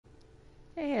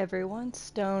Hey everyone,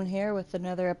 Stone here with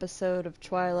another episode of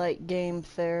Twilight Game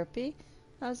Therapy.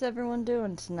 How's everyone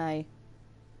doing tonight?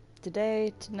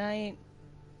 Tonight?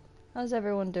 How's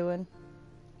everyone doing?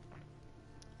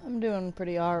 I'm doing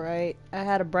pretty alright. I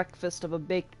had a breakfast of a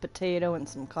baked potato and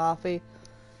some coffee.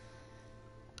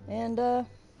 And, it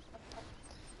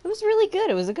was really good.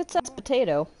 It was a good-sized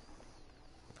potato.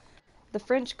 The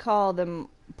French call them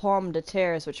pomme de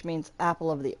terre, which means apple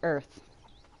of the earth.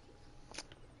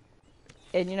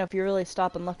 And, you know, if you really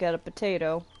stop and look at a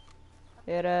potato,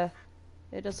 it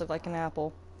does look like an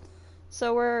apple.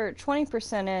 So we're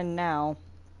 20% in now.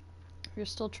 We're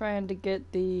still trying to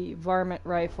get the varmint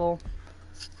rifle.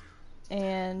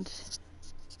 And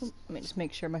let me just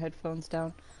make sure my headphone's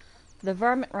down. The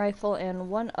varmint rifle and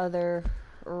one other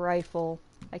rifle.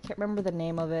 I can't remember the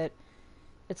name of it.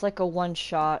 It's like a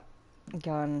one-shot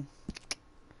gun.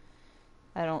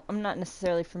 I'm not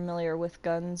necessarily familiar with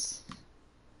guns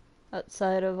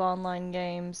outside of online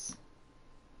games.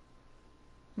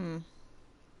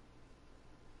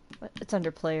 It's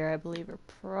under player, I believe, or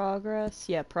progress?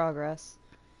 Yeah, progress.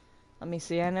 Let me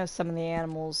see, I know some of the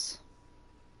animals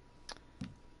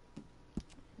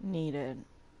needed.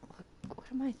 What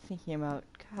am I thinking about?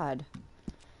 God.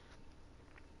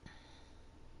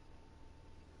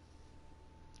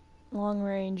 Long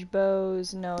range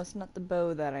bows. No, it's not the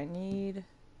bow that I need.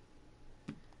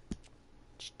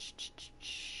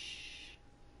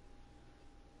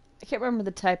 I can't remember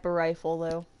the type of rifle,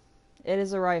 though. It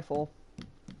is a rifle.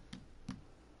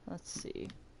 Let's see.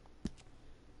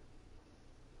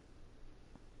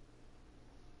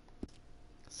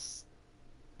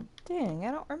 Dang,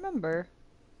 I don't remember.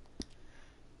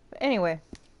 But anyway,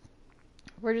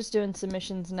 we're just doing some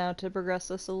missions now to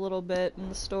progress us a little bit in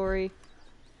the story.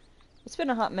 It's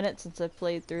been a hot minute since I've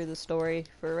played through the story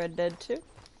for Red Dead 2.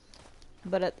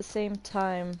 But at the same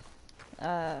time,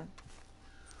 I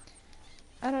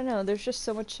don't know, there's just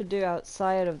so much to do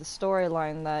outside of the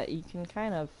storyline that you can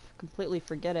kind of completely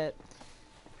forget it.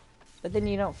 But then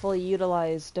you don't fully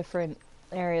utilize different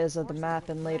areas of the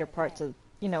map in later parts of,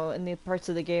 you know, in the parts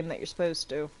of the game that you're supposed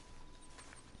to.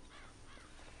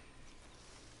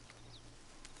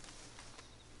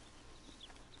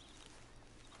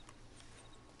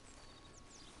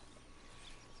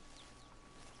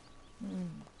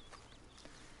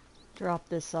 Drop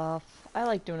this off. I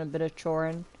like doing a bit of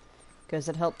choring because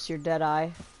it helps your dead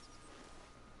eye.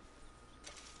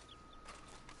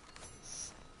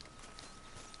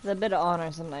 The bit of honor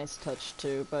is a nice touch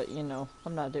too, but you know,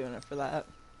 I'm not doing it for that.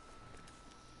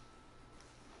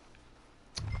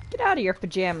 Get out of your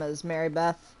pajamas, Mary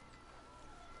Beth.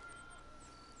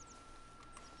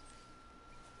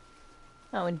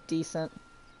 Oh, indecent.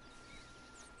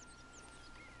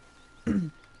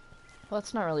 Well,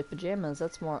 that's not really pajamas,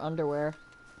 that's more underwear.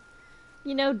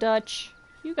 You know, Dutch,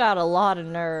 you got a lot of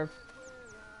nerve.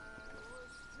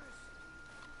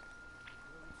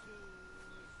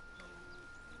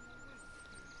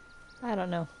 I don't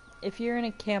know. If you're in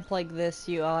a camp like this,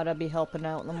 you ought to be helping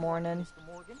out in the morning.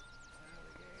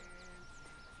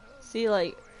 See,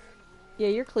 like, yeah,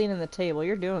 you're cleaning the table.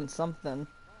 You're doing something.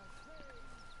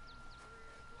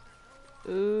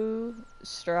 Ooh,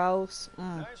 Strauss.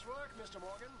 Nice work, Mr.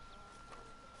 Morgan.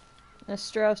 Now,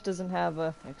 Strauss doesn't have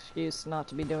an excuse not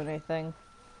to be doing anything.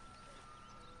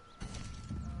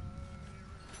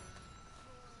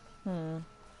 You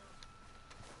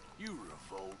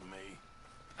revolt me.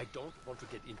 I don't want to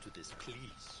get into this,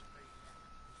 please.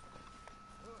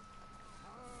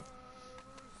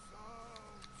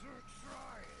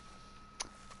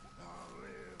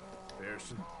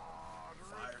 Pearson.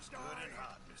 Fire's good and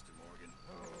hot, Mr.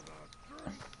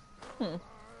 Morgan.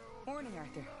 Morning,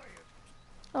 Arthur.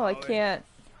 Oh, I can't.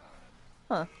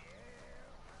 Huh.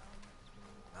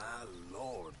 My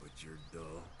lord, but you're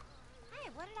dull. Hey,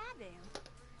 what did I do?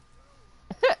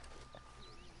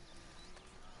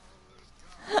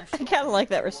 I kind of like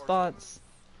that response.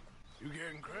 You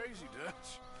getting crazy,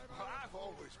 Dutch? I've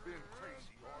always been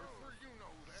crazy, Arthur. You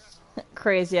know that.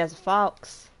 Crazy as a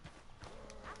fox.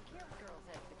 I've killed girls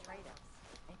that betrayed us.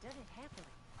 They did it happily.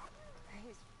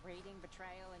 Is reading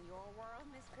betrayal in your world,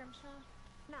 Miss Grimshaw?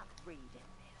 Not reading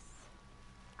this.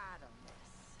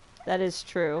 Idleness. That is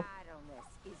true. Idleness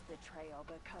is betrayal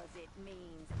because it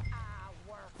means I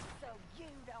work so you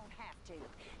don't have to.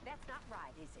 That's not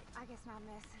right, is it? I guess not,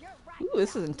 miss. You're right. Ooh,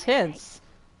 this is intense.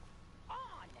 On.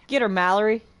 Get her,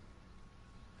 Mallory.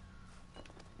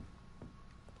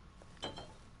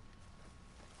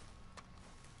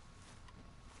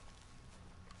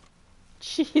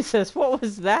 Jesus, what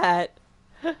was that?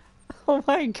 Oh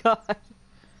my god.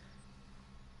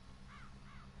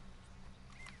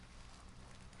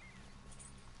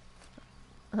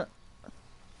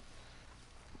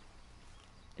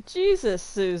 Jesus,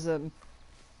 Susan.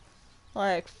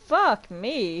 Like, fuck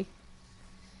me.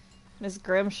 Miss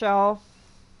Grimshaw.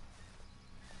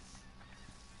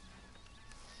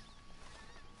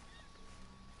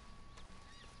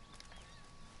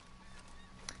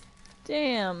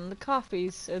 Damn, the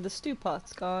coffee's, or the stew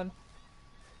pot's gone.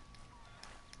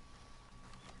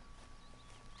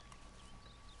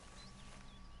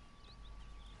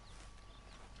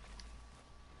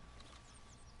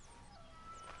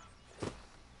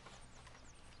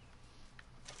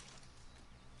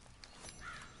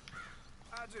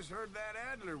 I just heard that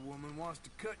Adler woman wants to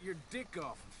cut your dick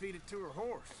off and feed it to her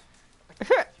horse.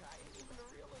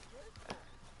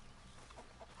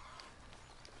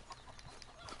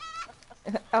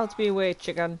 Out me way,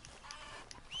 chicken.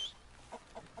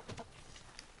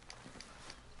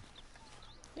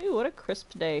 Ooh, what a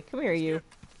crisp day. Come here, you.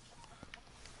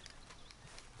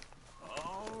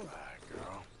 All right,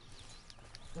 girl.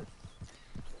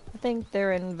 I think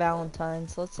they're in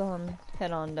Valentine's. Let's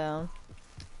head on down.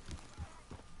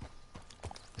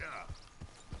 Yeah.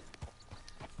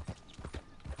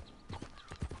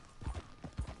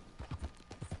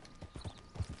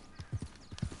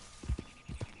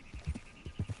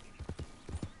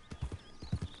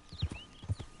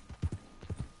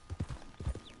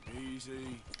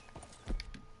 Easy.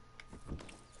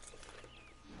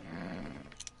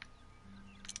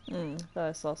 Thought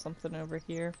I saw something over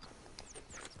here.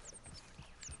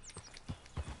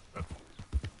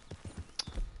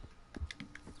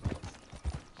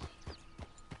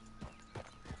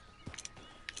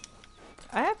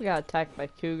 I have got attacked by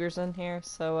cougars in here,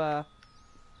 so,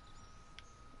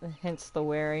 hence the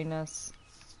wariness.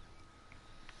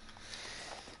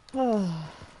 Oh,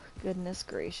 goodness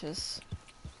gracious.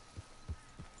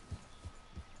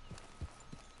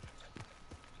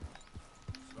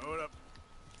 Slow it up.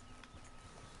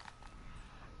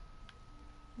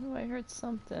 Oh, I heard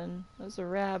something. There's a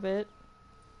rabbit.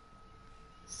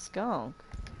 Skunk.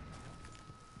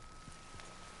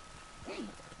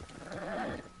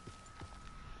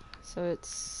 So it's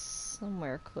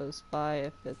somewhere close by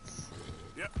if it's...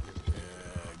 Yep. Yeah,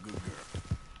 good girl.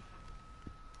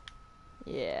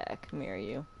 Yeah, come here,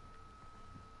 you.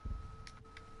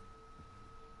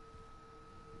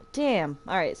 Damn.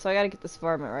 Alright, so I gotta get this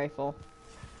varmint rifle.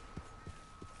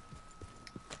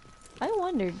 I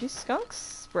wonder, do skunks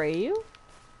spray you?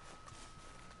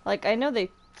 Like, I know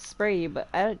they spray you, but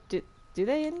do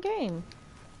they in-game?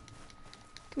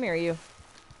 Come here, you.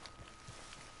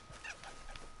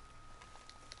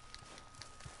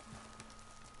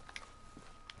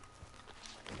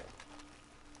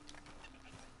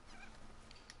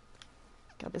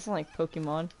 God, this is like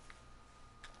Pokemon.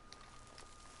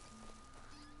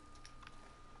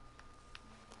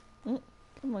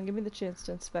 Come on, give me the chance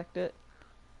to inspect it.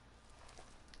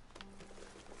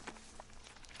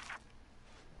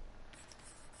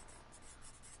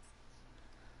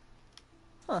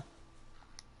 Huh.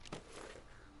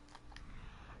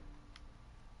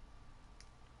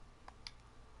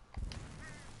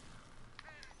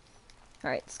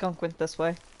 Alright, skunk went this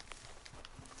way.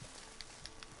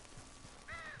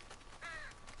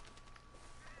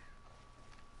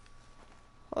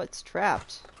 Oh, it's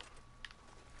trapped.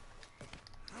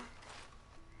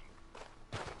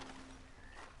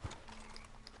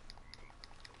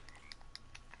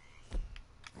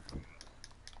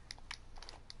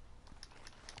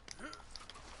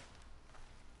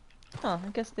 Huh, I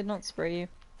guess they don't spray you.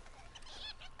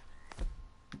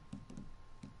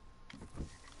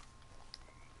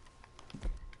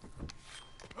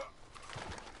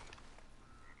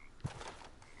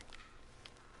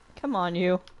 Come on,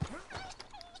 you.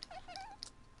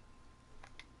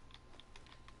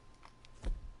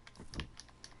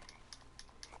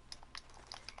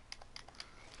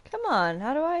 Come on,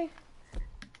 how do I...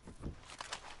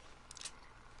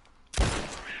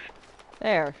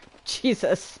 There.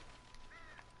 Jesus.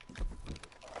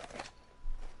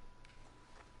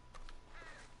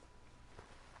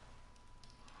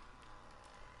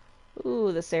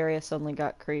 Ooh, this area suddenly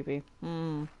got creepy.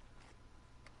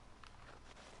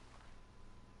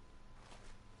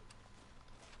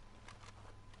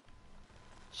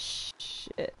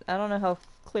 Shit. I don't know how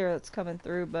clear that's coming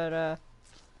through, but,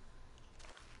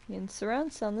 in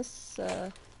surround sound, this,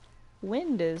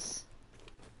 wind is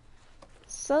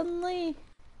suddenly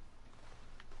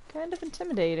kind of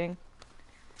intimidating.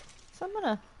 So I'm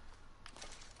gonna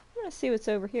see what's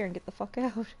over here and get the fuck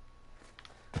out.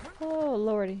 Oh,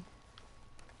 lordy.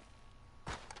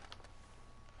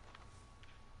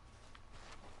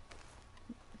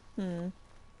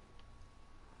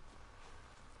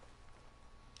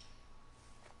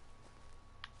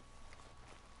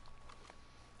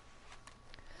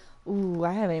 Ooh,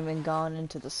 I haven't even gone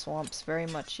into the swamps very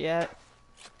much yet.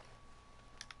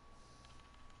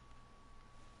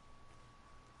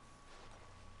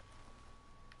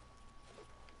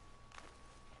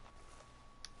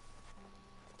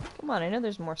 Come on, I know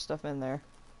there's more stuff in there.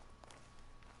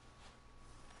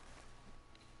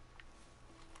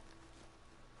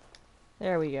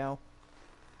 There we go.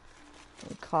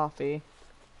 And coffee.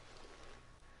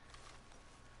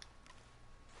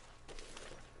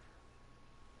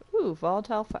 Ooh,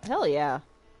 volatile hell yeah.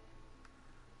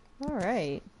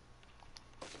 Alright.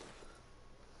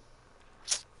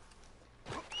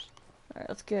 Alright,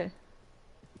 let's get...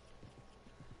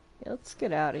 Yeah, let's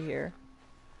get out of here.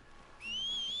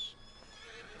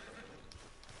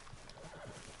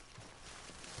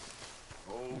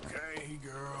 Okay,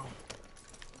 girl.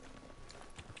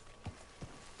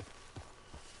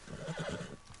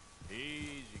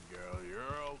 Easy, girl.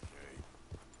 You're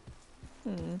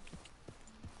okay.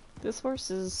 This horse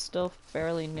is still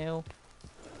fairly new.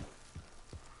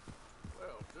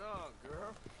 Well done,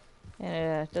 girl.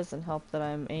 And it doesn't help that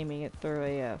I'm aiming it through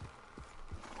a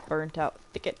burnt out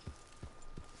thicket.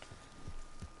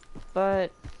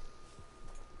 But...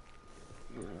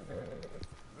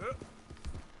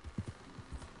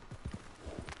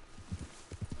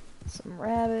 some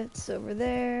rabbits over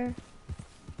there.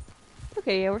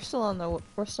 Okay, yeah, we're still on the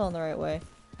right way.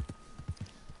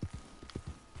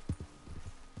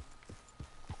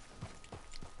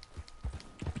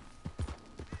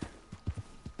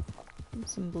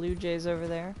 Some blue jays over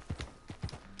there.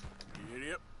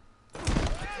 Idiot.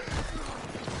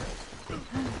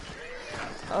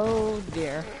 Oh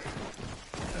dear.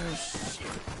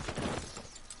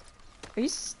 Are you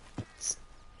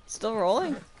still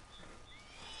rolling?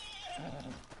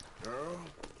 Girl,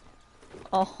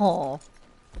 Oh.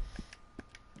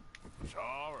 it's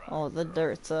alright. Oh, the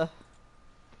dirt's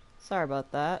sorry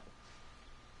about that.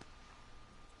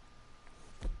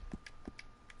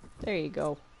 There you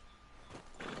go.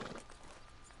 Good.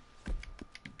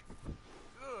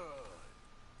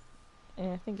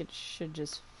 And I think it should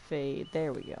just fade.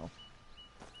 There we go.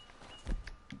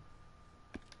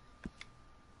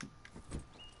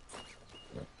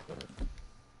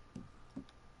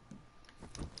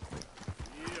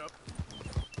 Yep.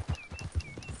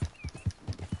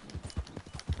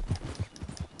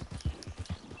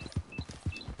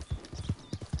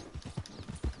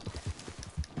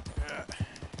 Yeah,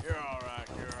 you're alright,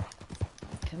 girl.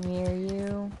 Come here,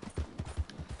 you.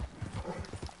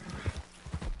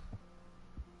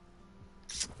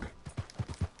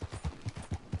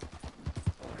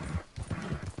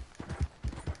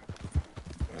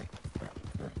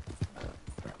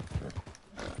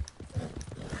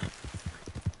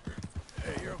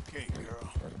 Hey, you're okay,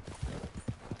 girl.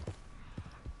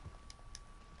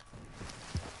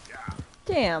 Yeah.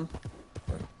 Damn.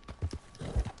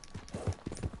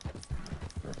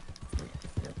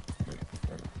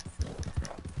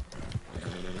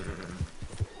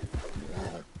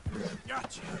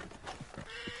 Gotcha.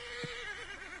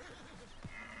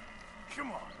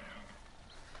 Come on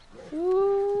now.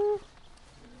 Ooh.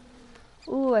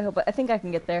 Ooh, I think I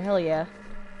can get there. Hell yeah.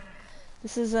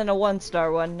 This isn't a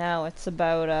 1-star one now. It's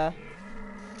about That's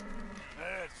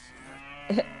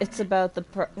it. it's about the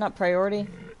not priority.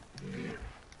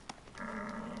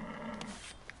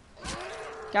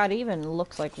 God, it even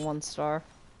looks like 1-star.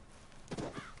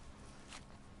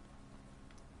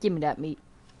 Give me that meat.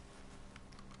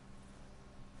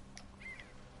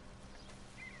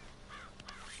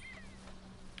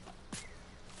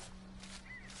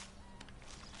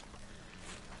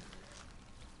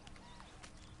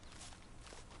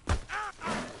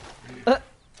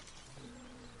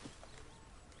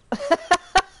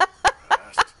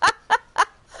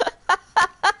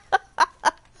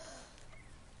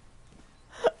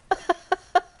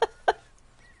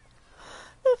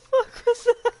 The fuck was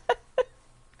that?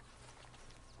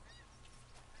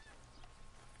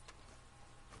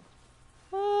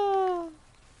 Oh.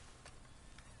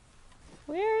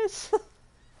 Where is...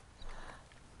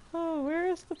 Oh, where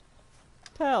is the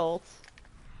pelt?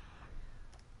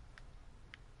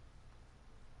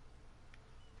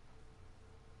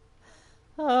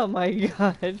 Oh my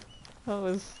god. That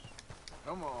was...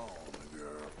 Come on,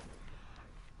 girl.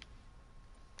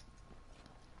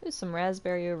 There's some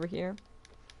raspberry over here.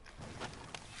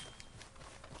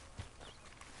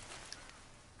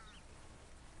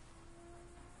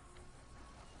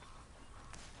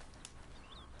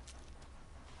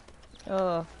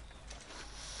 Oh.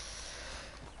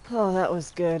 Oh, that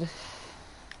was good.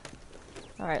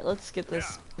 Alright, let's get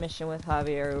this mission with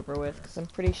Javier over with, because I'm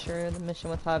pretty sure the mission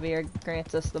with Javier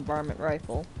grants us the varmint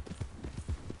rifle.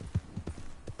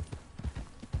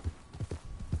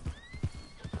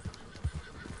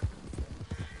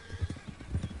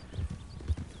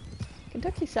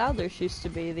 Kentucky Saddlers used to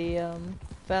be the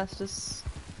fastest,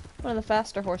 one of the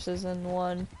faster horses in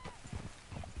one.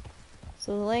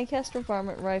 So the Lancaster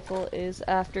Varmint Rifle is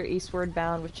after Eastward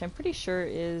Bound, which I'm pretty sure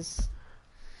is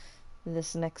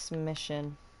this next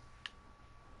mission.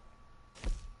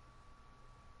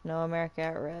 No America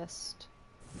at Rest.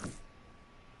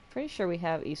 Pretty sure we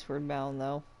have Eastward Bound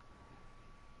though.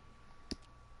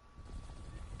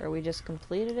 Or we just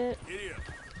completed it.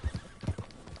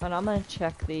 And I'm gonna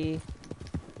check the...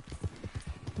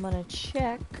 I'm gonna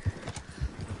check...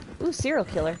 Ooh, serial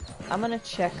killer. I'm gonna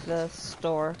check the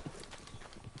store.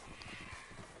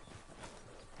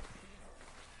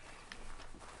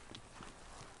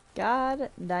 God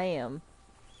damn.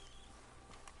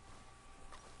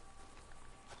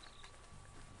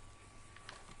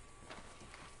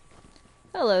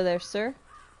 Hello there, sir.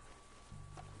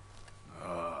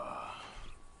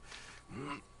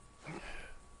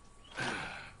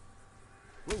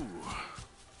 Ooh.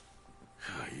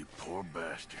 You poor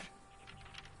bastard.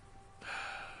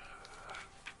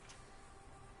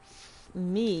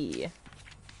 Me.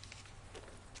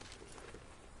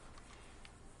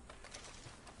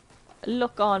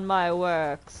 Look on my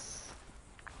works.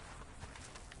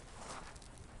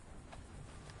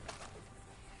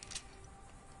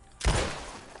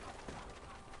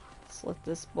 Let's let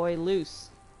this boy loose.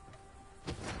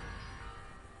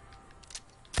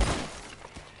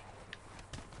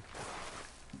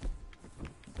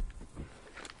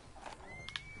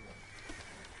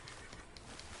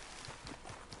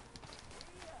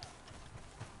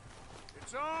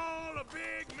 It's all a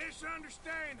big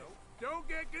misunderstanding. Don't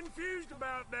get confused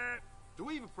about that. Do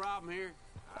we have a problem here?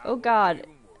 Oh God.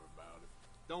 Even worry about it.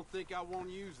 Don't think I won't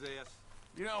use this.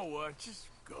 You know what? Just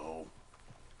go.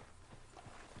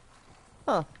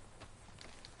 Huh.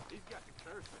 He's got the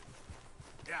cursing.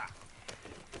 Yeah.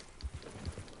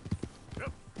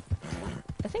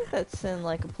 I think that's in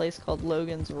like a place called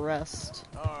Logan's Rest.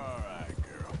 All right,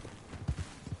 girl.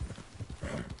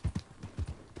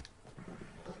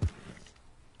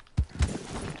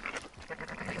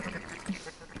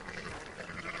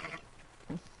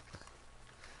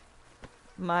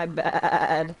 My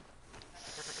bad.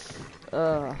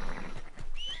 Ugh.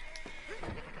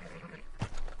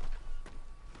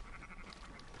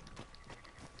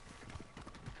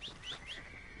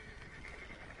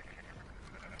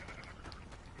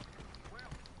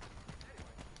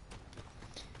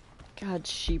 God,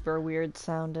 sheep are weird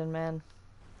sounding, man.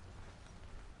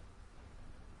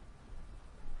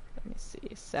 Let me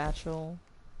see. Satchel.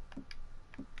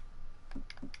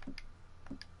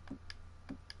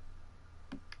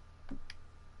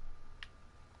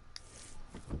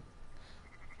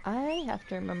 I have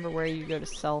to remember where you go to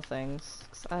sell things,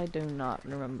 'cause I do not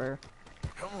remember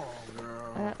Come on,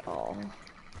 girl. at all.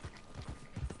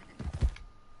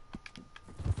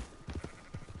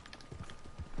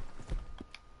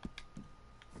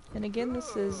 And again,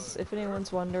 this is, if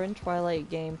anyone's wondering, Twilight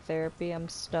Game Therapy. I'm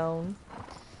Stone.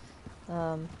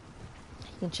 You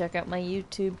can check out my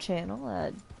YouTube channel.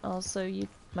 My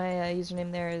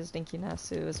username there is Denki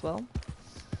Nasu as well.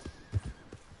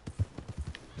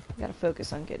 Gotta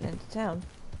focus on getting into town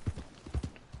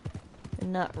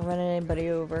and not running anybody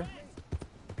over.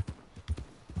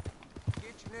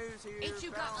 Ain't you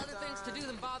got other things to do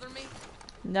than bother me?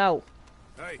 No.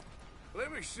 Hey,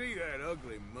 let me see that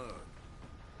ugly mug.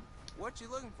 What you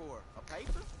looking for? A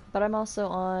paper? But I'm also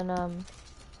on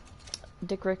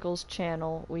Dick Rickles'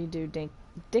 channel. We do Dick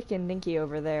and Dinky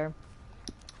over there.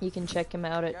 You can check him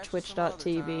out at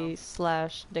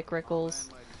twitch.tv/Dick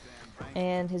Rickles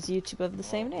and his YouTube of the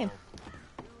same name.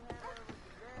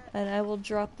 And I will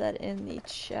drop that in the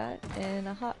chat in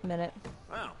a hot minute.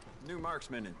 Wow, new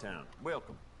marksman in town.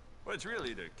 Welcome. Well, it's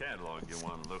really the catalog you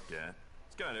want to look at.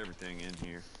 It's got everything in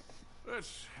here.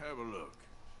 Let's have a look.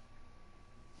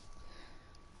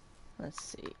 Let's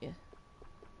see.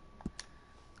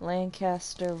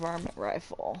 Lancaster Varmint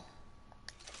Rifle.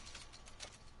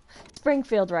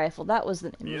 Springfield Rifle. That was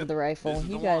the name of the rifle. this is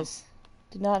You the guys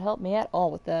did not help me at all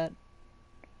with that.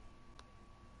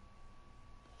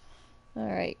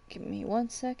 Alright, give me 1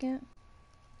 second.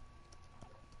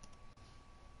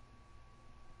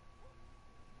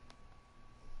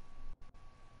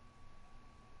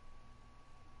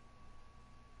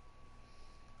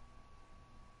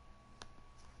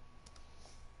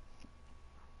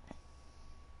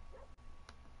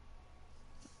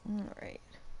 Alright.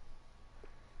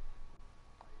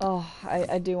 Oh,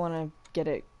 I do want to get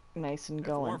it nice and If it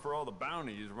going. weren't for all the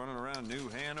bounties running around New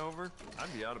Hanover,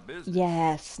 I'd be out of business.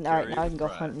 Yes, alright, Carry now I the can go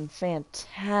prize. hunting.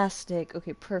 Fantastic.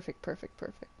 Okay, perfect.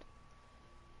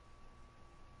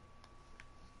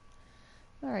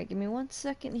 Alright, give me 1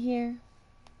 second here.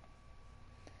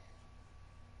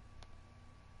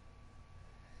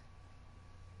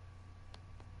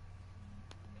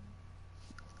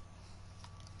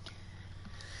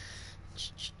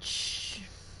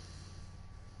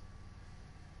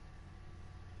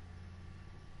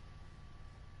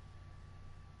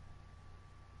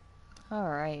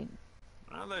 Alright.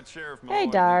 I'll let Sheriff Hey, Malloy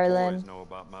and the darling. boys know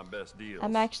about my best deals.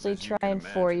 I'm actually as you can trying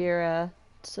for imagine. your,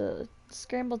 to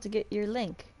scramble to get your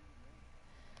link.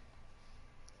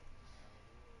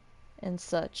 And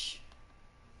such.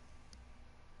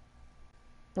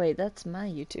 Wait, that's my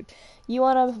YouTube. You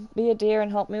wanna be a dear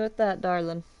and help me with that,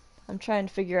 darling? I'm trying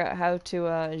to figure out how to,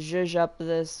 zhuzh up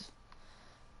this...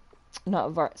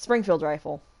 Not Springfield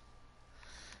rifle.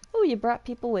 Oh, you brought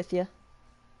people with you.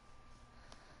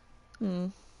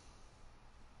 It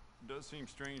does seem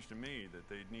strange to me that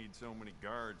they'd need so many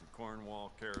guards at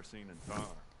Cornwall, kerosene, and tar.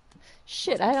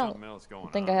 Shit, Must I be don't something else going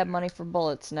think on I have there. money for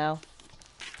bullets now.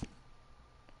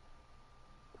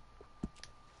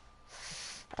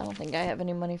 I don't think I have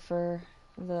any money for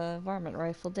the varmint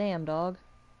rifle. Damn, dog.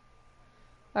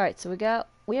 Alright, so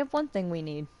we have one thing we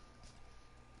need.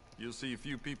 You'll see a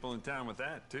few people in town with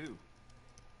that, too.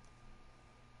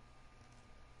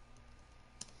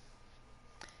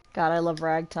 God, I love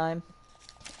ragtime.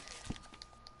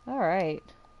 Alright.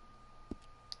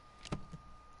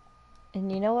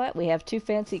 And you know what? We have 2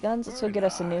 fancy guns. Let's go get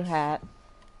us a new hat.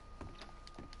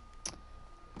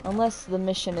 Unless the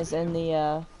mission is in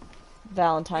the,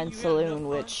 Valentine's Saloon,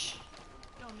 which...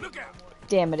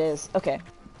 Damn, it is. Okay.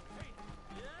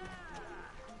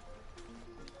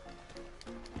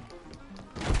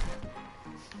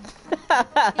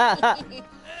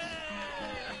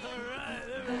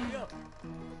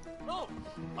 Oh,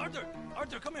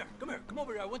 Arthur, come here, come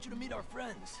over here. I want you to meet our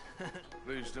friends.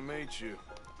 Pleased to meet you.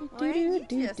 Well, you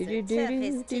just a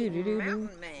toughest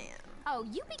mountain man. Oh,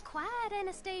 you be quiet,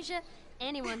 Anastasia.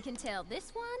 Anyone can tell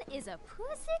this one is a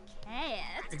pussy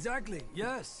cat. Exactly.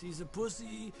 Yes, he's a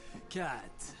pussy cat.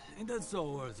 Ain't that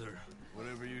so, Arthur?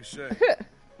 Whatever you say.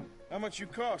 How much you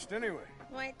cost, anyway?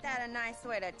 Well, ain't that a nice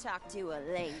way to talk to a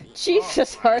lady?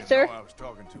 Jesus, I didn't Arthur. know I was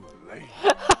talking to a lady.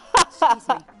 Excuse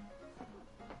me.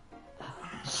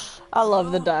 I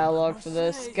love the dialogue for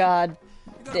this. God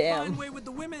You got a fine damn. way with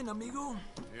the women, amigo.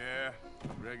 Yeah,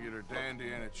 regular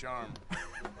dandy and a charmer.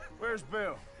 Where's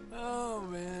Bill? Oh,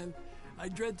 man. I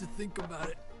dread to think about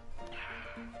it.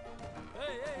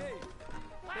 Hey.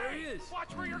 There he is.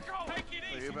 Watch where you're going. Take it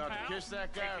Are easy, you about pal. to kiss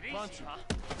that guy or punch him?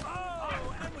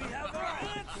 Oh, and we have our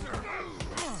answer.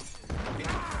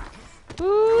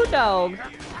 Ooh, dog.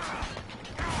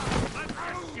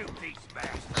 Let's shoot these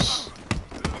bastards.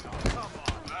 Come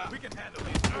on, we can handle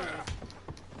these.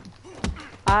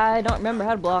 I don't remember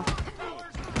how to block.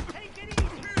 Take it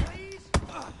easy, please.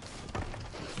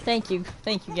 Thank you,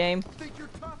 game. Think you're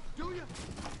tough, do you?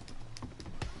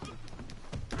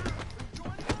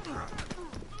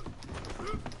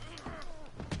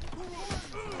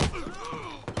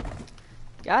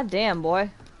 God damn, boy.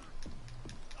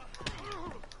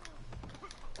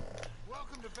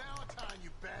 Welcome to Valentine, you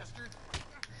bastard.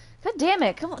 God damn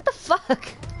it! Come on, what the fuck?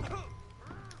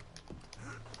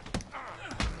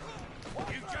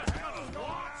 You just gotta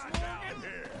watch down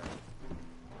here.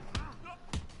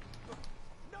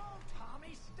 No,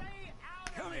 Tommy, stay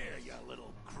out. Come here, you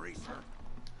little greaser.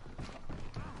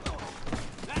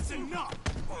 That's enough.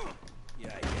 Yeah,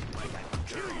 I gotta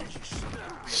kill you, you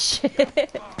snap.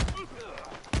 Shit.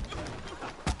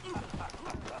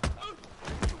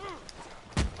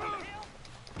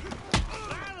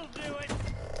 That'll do it.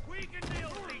 We can deal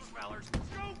with these fellers.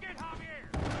 Go get Javier.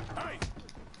 Hey,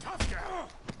 tough guy.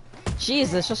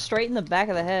 Jesus, just straight in the back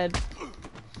of the head.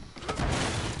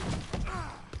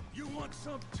 You want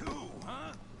some too,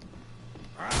 huh?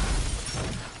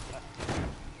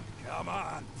 Come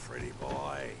on, pretty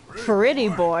boy. Pretty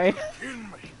boy. Kidding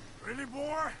me. Really,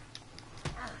 boy?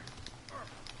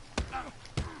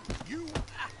 You,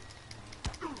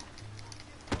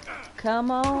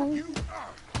 Come on. you,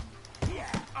 Yeah.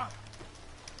 Got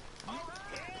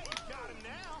him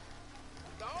now.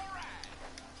 All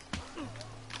right.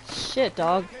 Shit,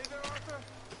 dog. okay there, Arthur?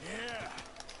 Yeah,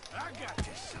 I got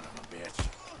this son of a bitch.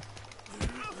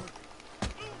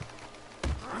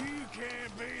 You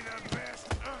can't be the best.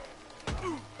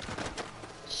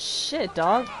 Shit,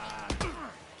 dog.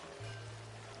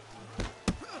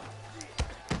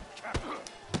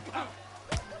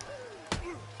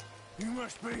 You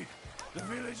must be the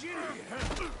village idiot,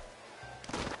 huh?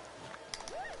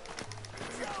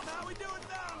 How we doing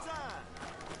Valentine?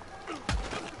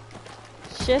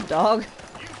 Shit, dog.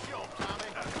 You show 'em, Tommy.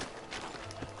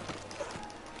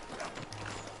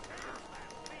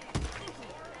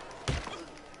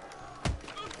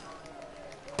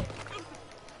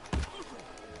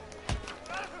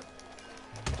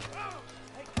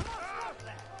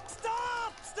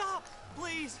 Stop!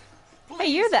 Please! Hey,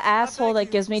 you're the asshole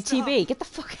that gives me TB. Get the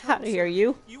fuck out of here,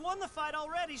 you. You won the fight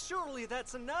already. Surely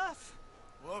that's enough.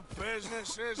 What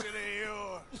business is it of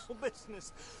yours? No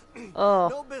business. Oh.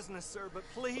 No business, sir, but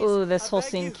please. Ooh, this I whole beg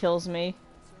scene you. kills me.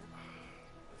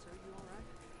 Sir, you all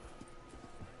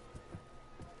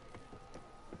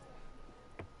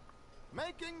right?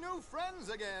 Making new friends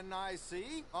again, I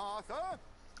see, Arthur.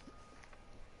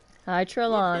 Hi, Look who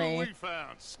Trelawney. we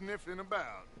found sniffing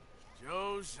about.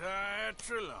 Josiah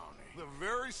Trelawney. The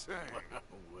very same.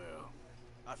 Well,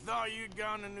 I thought you'd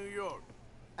gone to New York.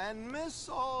 And miss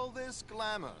all this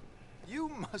glamour. You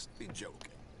must be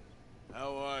joking.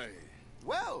 How are you?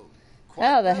 Well, quite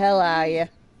How the well hell are indeed. you?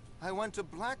 I went to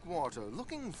Blackwater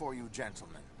looking for you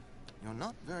gentlemen. You're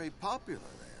not very popular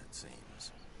there, it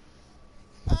seems.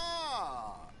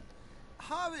 Ah!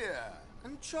 Javier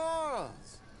and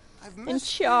Charles. I've And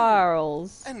missed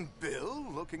Charles. you. And Bill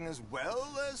looking as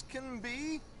well as can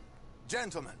be.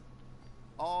 Gentlemen,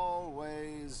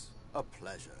 always a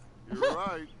pleasure. You're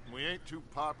right. We ain't too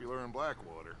popular in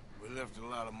Blackwater. We left a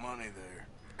lot of money there.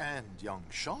 And young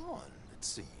Sean, it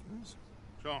seems.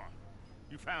 Sean,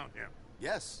 you found him.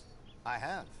 Yes, I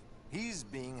have. He's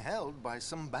being held by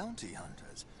some bounty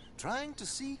hunters, trying to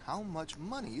see how much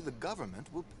money the government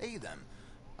will pay them.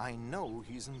 I know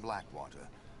he's in Blackwater,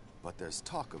 but there's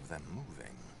talk of them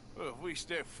moving. Well, if we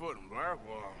step foot in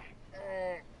Blackwater...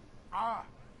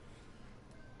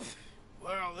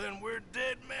 Well, then we're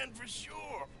dead men for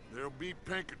sure. There'll be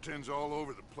Pinkertons all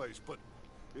over the place, but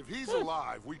if he's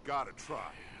alive, we gotta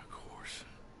try. Of course.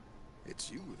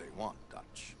 It's you they want,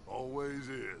 Dutch. Always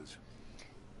is.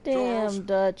 Damn, Charles, go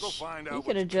Dutch. find out You what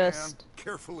could have you can. just...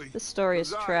 Carefully. This story is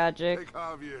Josiah, tragic. Take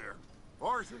Javier.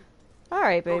 Arthur,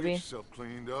 Alright, go get baby. yourself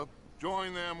cleaned up.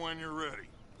 Join them when you're ready.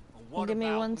 What Give me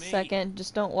about 1 me? second.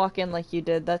 Just don't walk in like you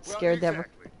did. That Well, scared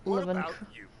exactly. the What living about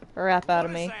you? crap out What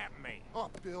of does me. that mean? Oh,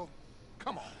 Bill,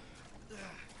 come on.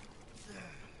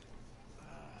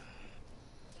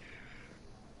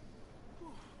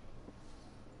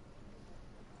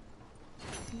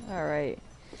 Alright.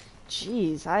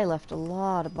 Jeez, I left a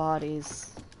lot of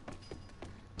bodies.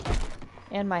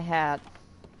 And my hat.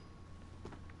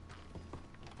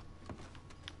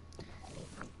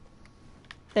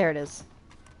 There it is.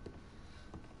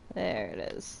 There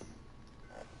it is.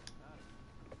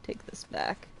 Take this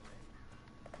back.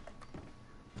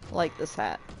 Like this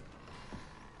hat.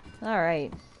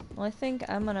 Alright. Well, I think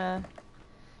I'm gonna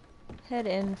head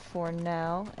in for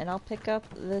now, and I'll pick up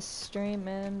this stream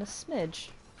in a smidge.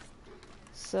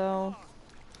 So,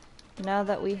 now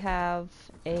that we have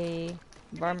a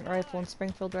varmint rifle and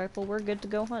Springfield rifle, we're good to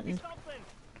go hunting.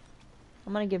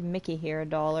 I'm gonna give Mickey here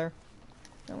 $1.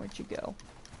 Now where'd you go?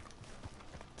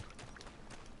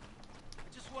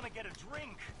 I just want to get a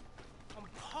drink. I'm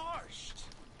parched.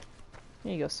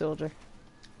 Here you go, soldier.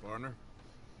 Partner?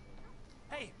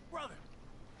 Hey, brother.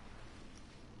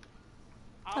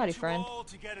 Howdy, I'm too friend. old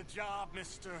to get a job,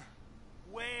 mister.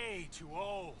 Way too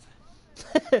old.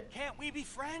 Can't we be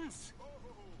friends?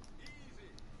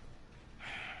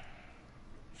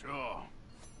 Sure.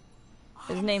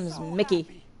 His I'm name's so Mickey.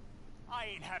 happy. I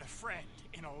ain't had a friend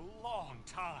in a long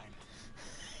time.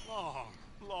 Long,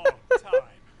 long time.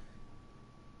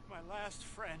 My last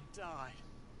friend died.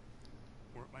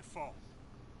 Weren't my fault.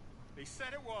 They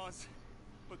said it was,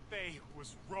 but they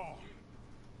was wrong.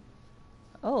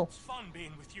 Oh. It's fun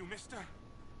being with you, mister.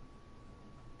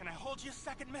 Can I hold you a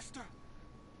second, mister?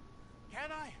 Can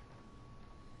I?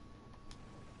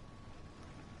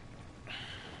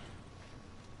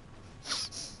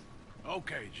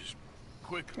 Okay, just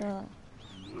quickly.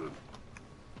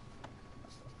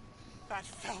 That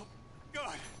felt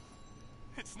good.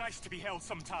 It's nice to be held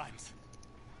sometimes.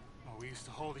 Oh, we used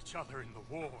to hold each other in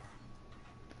the war.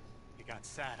 You got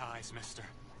sad eyes, mister.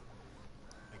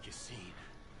 Like you seen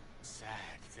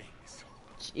sad things.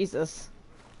 Jesus.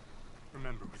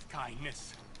 Remember with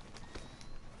kindness.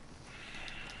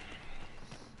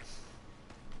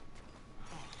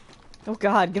 Oh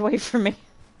god, get away from me.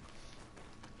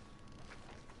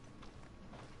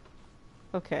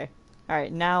 Okay.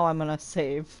 Alright, now I'm gonna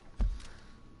save.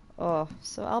 Oh,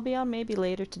 so I'll be on maybe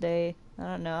later today. I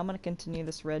don't know, I'm gonna continue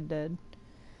this Red Dead.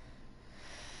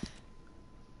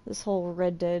 This whole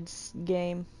Red Dead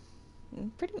game.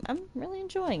 I'm really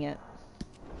enjoying it.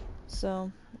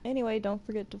 So, anyway, don't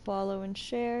forget to follow and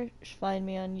share. Find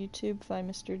me on YouTube, find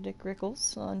Mr. Dick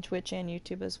Rickles on Twitch and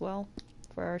YouTube as well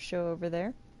for our show over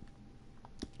there.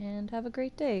 And have a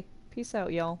great day. Peace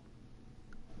out, y'all.